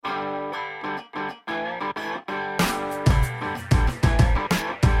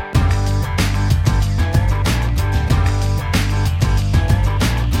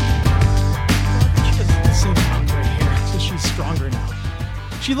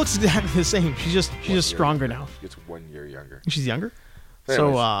looks exactly the same. She's just stronger now. It's 1 year younger. She's younger. Anyways.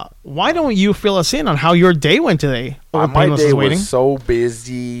 So why don't you fill us in on how your day went today? Old My Painless day is waiting. was so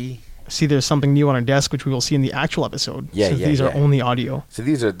busy. See, there's something new on our desk, which we will see in the actual episode. Yeah, since yeah, these are yeah. only audio. So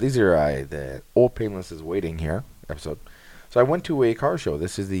these are the Old Painless is waiting here episode. So I went to a car show.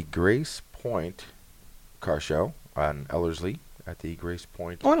 This is the Grace Point car show on Ellerslie at the Grace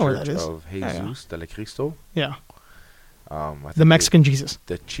Point Oh, I know where Church that is. of Jesus de la Cristo. Yeah. I The think Mexican Jesus.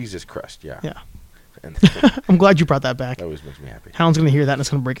 the Jesus Crest, yeah. Yeah. And I'm glad you brought that back. that always makes me happy. Hound's going to hear that and it's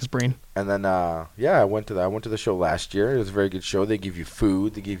going to break his brain. And then I went to the show last year. It was a very good show. They give you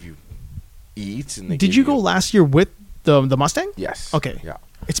food, they give you eats, and they Did give you go last year with the Mustang? Yes. Okay. Yeah.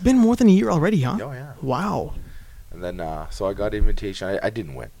 It's been more than a year already, huh? Oh yeah. Wow. And then so I got an invitation. I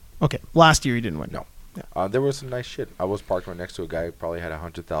didn't win. Okay. Last year you didn't win. No. Yeah. There was some nice shit. I was parked right next to a guy who probably had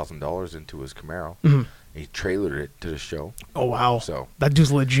 $100,000 into his Camaro. Mhm. He trailered it to the show. Oh, wow. So That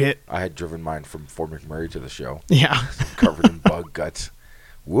dude's legit. I had driven mine from Fort McMurray to the show, Yeah. covered in bug guts.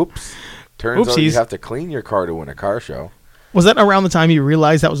 Whoops. Turns out you Oopsies. have to clean your car to win a car show. Was that around the time you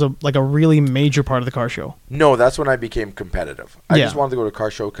realized that was a really major part of the car show? No, that's when I became competitive. I Yeah. just wanted to go to a car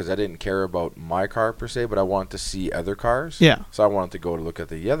show because I didn't care about my car per se, but I wanted to see other cars. Yeah. So I wanted to go to look at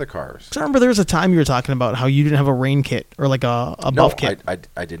the other cars. 'Cause I remember there was a time you were talking about how you didn't have a rain kit or like a No, buff kit I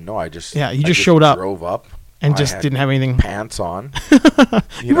didn't know. I just Yeah, you I just showed up drove up, and I just had didn't have anything. pants on.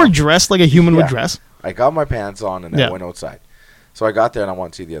 You were know. dressed like a human would Yeah. dress. I got my pants on and Yeah. I went outside. So I got there and I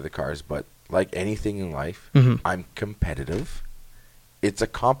wanted to see the other cars, but like anything in life, Mhm. I'm competitive. It's a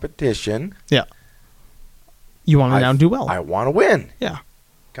competition. You want to now do well. I want to win. Yeah.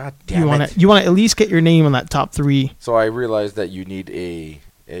 God you damn want it. to at least get your name on that top 3. So I realized that you need a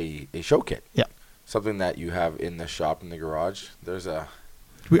show kit. Yeah. Something that you have in the shop in the garage. There's a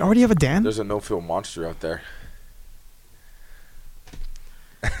Do we already have a Dan? no-fill monster out there.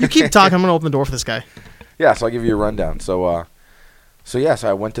 You keep talking. I'm going to open the door for this guy. Yeah, so I'll give you a rundown. So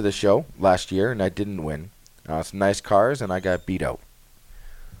I went to the show last year and I didn't win. Some nice cars and I got beat out.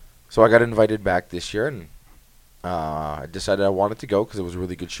 So I got invited back this year and I decided I wanted to go because it was a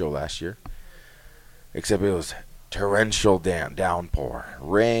really good show last year. Except it was torrential downpour.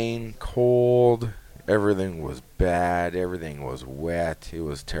 Rain, cold, everything was bad, everything was wet. It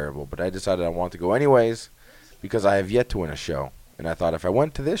was terrible. But I decided I wanted to go anyways because I have yet to win a show. And I thought if I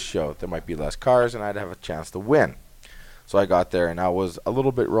went to this show, there might be less cars and I'd have a chance to win. So I got there and I was a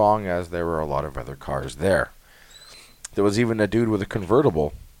little bit wrong as there were a lot of other cars there. There was even a dude with a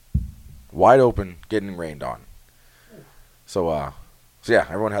convertible, wide open, getting rained on. So yeah,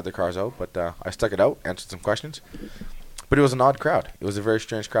 everyone had their cars out, but I stuck it out, answered some questions. But it was an odd crowd. It was a very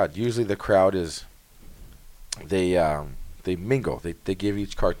strange crowd. Usually the crowd is, they mingle. They give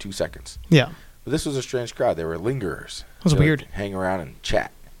each car 2 seconds. Yeah. But this was a strange crowd. They were lingerers. That was They, like, weird. hang around and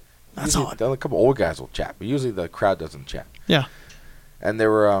chat. That's Usually, odd. A couple old guys will chat, but usually the crowd doesn't chat. Yeah. And there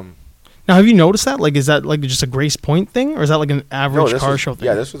were Now, have you noticed that? Like, is that like just a Grace Point thing, or is that like an average car show thing?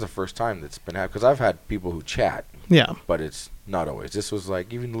 Yeah, this was the first time that's been happening because I've had people who chat, Yeah. but it's not always. This was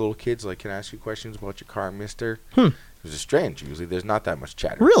like even the little kids like, can I ask you questions about your car, mister? Hmm. It was just strange. Usually there's not that much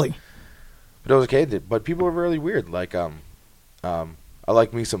chatter. Really? But it was okay. But people were really weird. Like I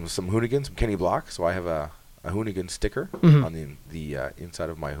like me some Hoonigan, some Kenny Block. So I have a Hoonigan sticker Mhm. on the inside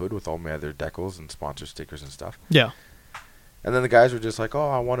of my hood with all my other decals and sponsor stickers and stuff. Yeah. And then the guys were just like,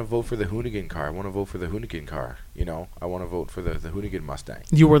 oh, I want to vote for the Hoonigan car. I want to vote for the Hoonigan car. You know, I want to vote for the Hoonigan Mustang.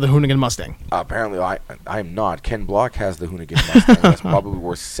 You were the Hoonigan Mustang. Apparently, I'm not. Ken Block has the Hoonigan Mustang. That's probably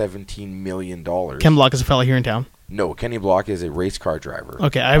worth $17 million. Ken Block is a fella here in town. No, Kenny Block is a race car driver.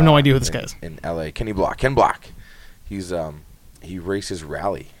 Okay, I have no idea who this guy is. In L.A. Kenny Block. Ken Block. He's he races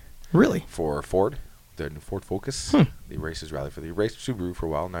rally Really? for Ford, the Ford Focus. Hmm. He races rally for. He raced Subaru for a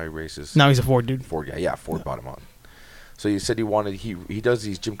while. Now he races Now he's a Ford dude. Ford guy. Yeah, Ford bought him on. So he said he does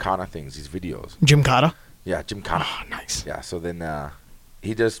these Gymkhana things, these videos. Jim Cotta. Yeah, Gymkhana. Oh, nice. Yeah, so then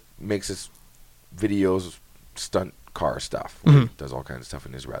he just makes his videos, stunt car stuff. Where He does all kinds of stuff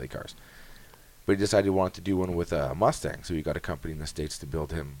in his rally cars. But he decided he wanted to do one with a Mustang, so he got a company in the States to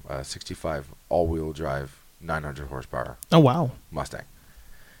build him a 65 all-wheel drive, 900 horsepower Oh, wow. Mustang.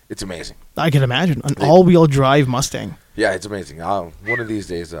 It's amazing. I can imagine. An all-wheel drive Mustang. Yeah, it's amazing. One of these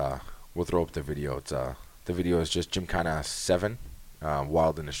days, we'll throw up the video. The video is just Gymkhana 7,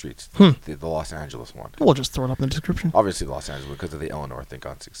 Wild in the Streets, the Los Angeles one. We'll just throw it up in the description. Obviously Los Angeles because of the Eleanor thing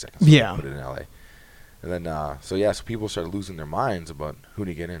on 6 seconds. Yeah. Put it in LA. And then, so people started losing their minds about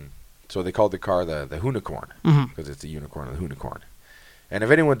Hoonigan. And so they called the car the Hoonicorn because it's the unicorn of the Hoonicorn. And if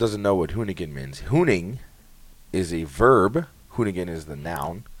anyone doesn't know what Hoonigan means, hooning is a verb. Hoonigan is the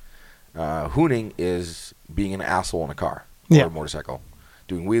noun. Hooning is being an asshole in a car or Yeah. a motorcycle.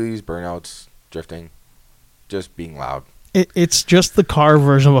 doing wheelies, burnouts, drifting, just being loud. It's just the car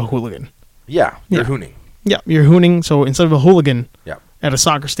version of a hooligan. Yeah, you're Yeah. hooning. Yeah, you're hooning. So instead of a hooligan Yeah. at a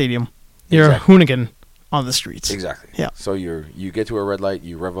soccer stadium, you're Exactly. a hoonigan on the streets. Exactly. Yeah. So you get to a red light,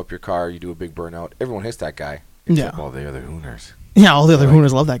 you rev up your car, you do a big burnout. Everyone hits that guy. Yeah. Except all the other hooners. Yeah, all the other Like-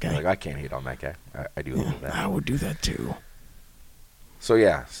 hooners love that guy. Like, I can't hate on that guy. I do Yeah, love that. I would do that too. So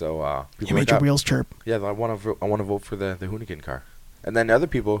yeah, You people made like your that. wheels chirp. Yeah, I want to vote for the Hoonigan car. And then other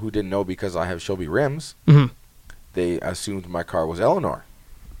people who didn't know because I have Shelby rims, Hmm. they assumed my car was Eleanor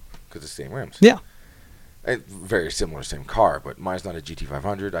because it's the same rims. Yeah, Very similar, same car, but mine's not a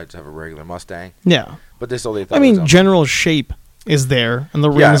GT500. I just have a regular Mustang. yeah. But they still they thought I it mean, was Eleanor. general shape is there, and the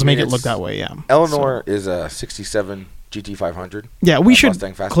rims Yeah, I mean, make it it's- look that way. Yeah, Eleanor is a '67 GT500. Yeah, we a should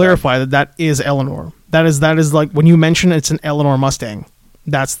Mustang Fastback. clarify that is Eleanor. That is like when you mention it's an Eleanor Mustang.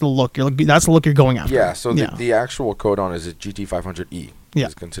 That's the look. That's the look you're going after. Yeah, so yeah. the actual code on it is a GT500E. Yeah.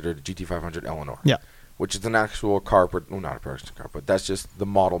 It's considered a GT500 Eleanor. Yeah. Which is an actual car, not a production car, but that's just the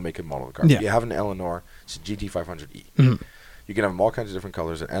model, make and model of the car. Yeah. If you have an Eleanor, it's a GT500E. Mhm. You can have them all kinds of different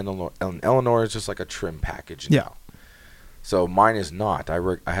colors. And Eleanor is just like a trim package. Yeah. So mine is not. I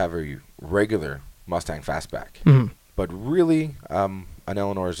have a regular Mustang Fastback. Mhm. But really, an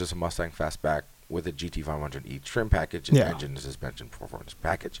Eleanor is just a Mustang Fastback with a GT500E trim package and Yeah. engine and suspension performance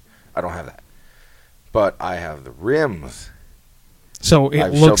package. I don't have that. But I have the rims. So I it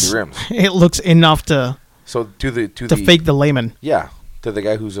have looks Shelby rims. it looks enough to So to the fake the layman. Yeah, to the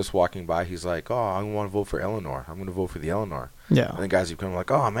guy who's just walking by, he's like, "Oh, I want to vote for Eleanor. I'm going to vote for the Eleanor." Yeah. And the guys who come like,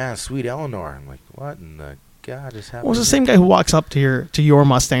 "Oh man, sweet Eleanor." I'm like, "What in the God is happening?" Well, it's the same guy who walks up to your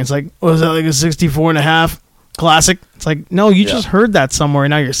Mustang. It's like, was that like a 64.5 classic? It's like, no, you Yeah. just heard that somewhere, and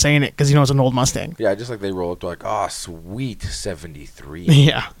now you're saying it because you know it's an old Mustang. Yeah, just like they roll up to like, "Oh, sweet 73."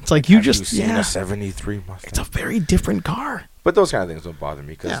 Yeah, it's like you Have just seen yeah. a 73 Mustang? It's a very different car. But those kind of things don't bother me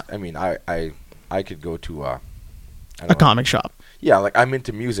because Yeah. I mean, I could go to I don't A know. comic shop. Yeah, like I'm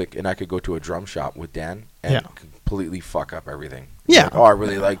into music, and I could go to a drum shop with Dan and Yeah. completely fuck up everything. Yeah. Like, oh, I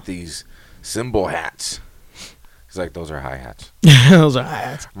really like these cymbal hats. He's like, those are hi hats. Those are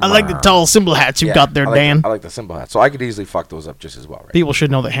hats. I like the tall cymbal hats you got there, I like Dan. I like the cymbal hats, so I could easily fuck those up just as well, right? People should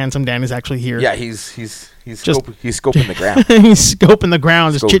know that Handsome Dan is actually here. Yeah, he's Just- scoping the gram. He's scoping the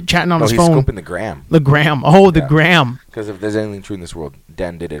ground, just Scope- chit chatting on no, his he's phone. scoping the gram. The gram. Oh, the Yeah. gram. Because if there's anything true in this world,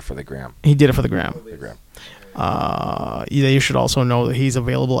 Dan did it for the gram. He did it for the gram. The gram. You should also know that he's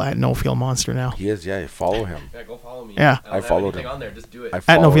available at No Feel Monster now. He is. Yeah, follow him. Yeah, go follow me. Yeah. I I don't followed have anything him. on there. Just do it. I At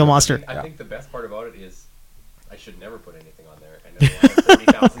No follow Feel him. Monster. I Yeah. think the best part about it is I should never put anything on there. I never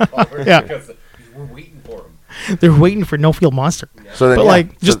want 40,000 followers Yeah. because we're waiting for them. They're waiting for No Feel Monster. So then, But yeah,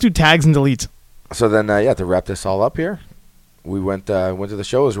 like, just so, do tags and deletes. so then, yeah, to wrap this all up here, we went to the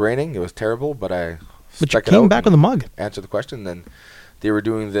show. It was raining. It was terrible, but I But you stuck it came out back with and a mug. answered the question. Then they were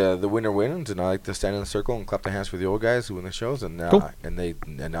doing the winner wins, and I like to stand in the circle and clap the hands for the old guys who win the shows, and Cool. and they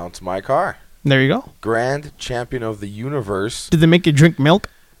announced my car, There you go. grand champion of the universe. Did they make you drink milk?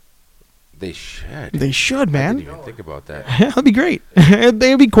 They should. They should, I man. didn't even think about that. That'd be great. It'd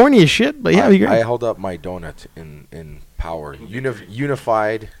be corny as shit, but yeah, it'd be I great. held up my donut in power,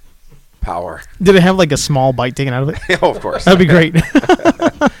 unified power. Did it have like a small bite taken out of it? Oh, of course. That'd be great.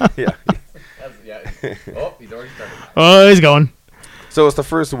 Yeah. Yeah. Oh, he's already started. Oh, he's going. So it's the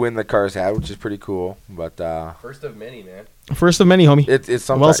first win the cars had, which is pretty cool. But First of many, man. First of many, homie. it's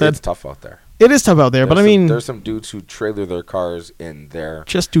sometimes Well said. it's tough out there. It is tough out there, but I There's some- mean, there's some dudes who trailer their cars in there.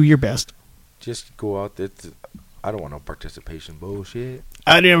 just do your best. Just go out. I don't want no participation bullshit.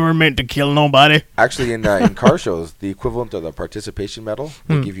 I never meant to kill nobody. Actually, in car shows, the equivalent of the participation medal,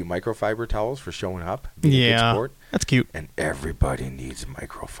 they Hmm. give you microfiber towels for showing up. being a good Yeah, sport, that's cute. and everybody needs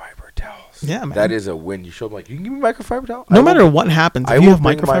microfiber towels. Yeah, man. That is a win. You show them like, you can give me microfiber towel. No matter what happens, I if you will have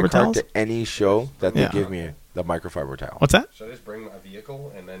bring my microfiber car towels. to any show that they Yeah. give me the microfiber towel. What's that? Should I just bring a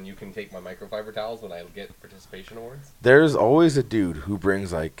vehicle and then you can take my microfiber towels when I get participation awards? There's always a dude who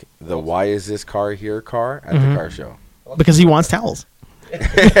brings like the "Why is this car here?" car at Mhm. the car show. Because he wants towels.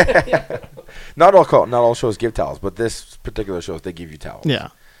 Not all shows give towels, but this particular shows they give you towels. Yeah.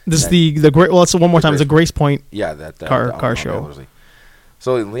 This is And- the great. Well, let's one more The time. It's a Grace Point. Yeah, that Car on show. Ellerslie.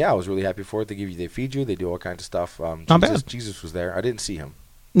 So yeah, I was really happy for it. They feed you, they do all kinds of stuff. Not Jesus, bad. Jesus was there. I didn't see him.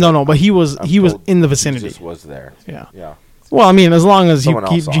 No, but he was I'm told in the vicinity. Jesus was there. Yeah. Yeah, Well, I mean, as long as you Someone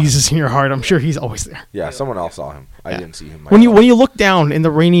else keep saw him. Jesus in your heart, I'm sure he's always there. yeah. Someone else saw him. I Yeah. didn't see him. When you look down in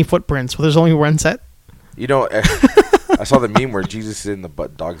the rainy footprints, where there's only one set. You know, I saw the meme where Jesus is in the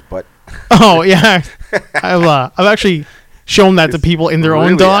dog's butt. Oh yeah, I've actually shown that to It's people in their own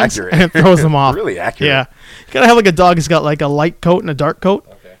really dogs, accurate. and it throws them off. Really accurate. Yeah, you gotta have like a dog who's got like a light coat and a dark coat,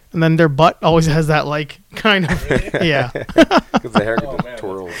 Okay. and then their butt always has that like kind of yeah. Because the hair Oh, gets man, twirled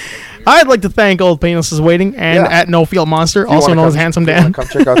I'd like to thank Old Penis is Waiting and Yeah. at No Field Monster, If you also wanna known as come- Handsome if you wanna Dan. Come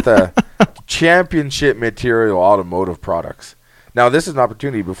check out the Championship Material Automotive Products. Now, this is an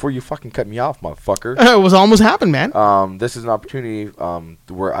opportunity before you fucking cut me off, motherfucker. It was almost happened, man. This is an opportunity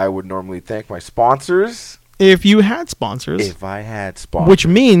where I would normally thank my sponsors If you had sponsors, if I had sponsors. which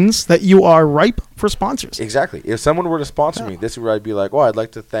means that you are ripe for sponsors. Exactly. If someone were to sponsor me, this is where I'd be like, "Oh, I'd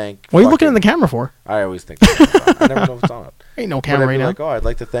like to thank." What are you looking at fucking-" the camera for? I always think. I never know if it's on it. Ain't no But camera I'd right be now. like, "Oh, I'd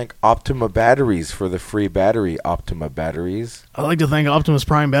like to thank Optima Batteries for the free battery. Optima Batteries. I'd like to thank Optimus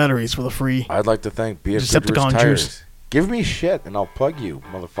Prime Batteries for the free. I'd like to thank BF Decepticon Tires. juice. Give me shit and I'll plug you,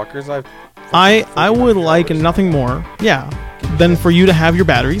 motherfuckers. I would like nothing more, than for you to have your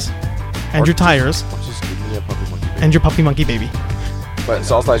batteries and your tires Or just give me a puppy monkey baby. and your puppy monkey baby. But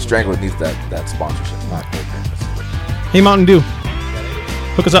Southside Strangler needs that sponsorship, not Old Penis. Hey, Mountain Dew,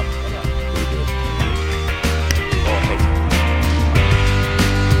 hook us up.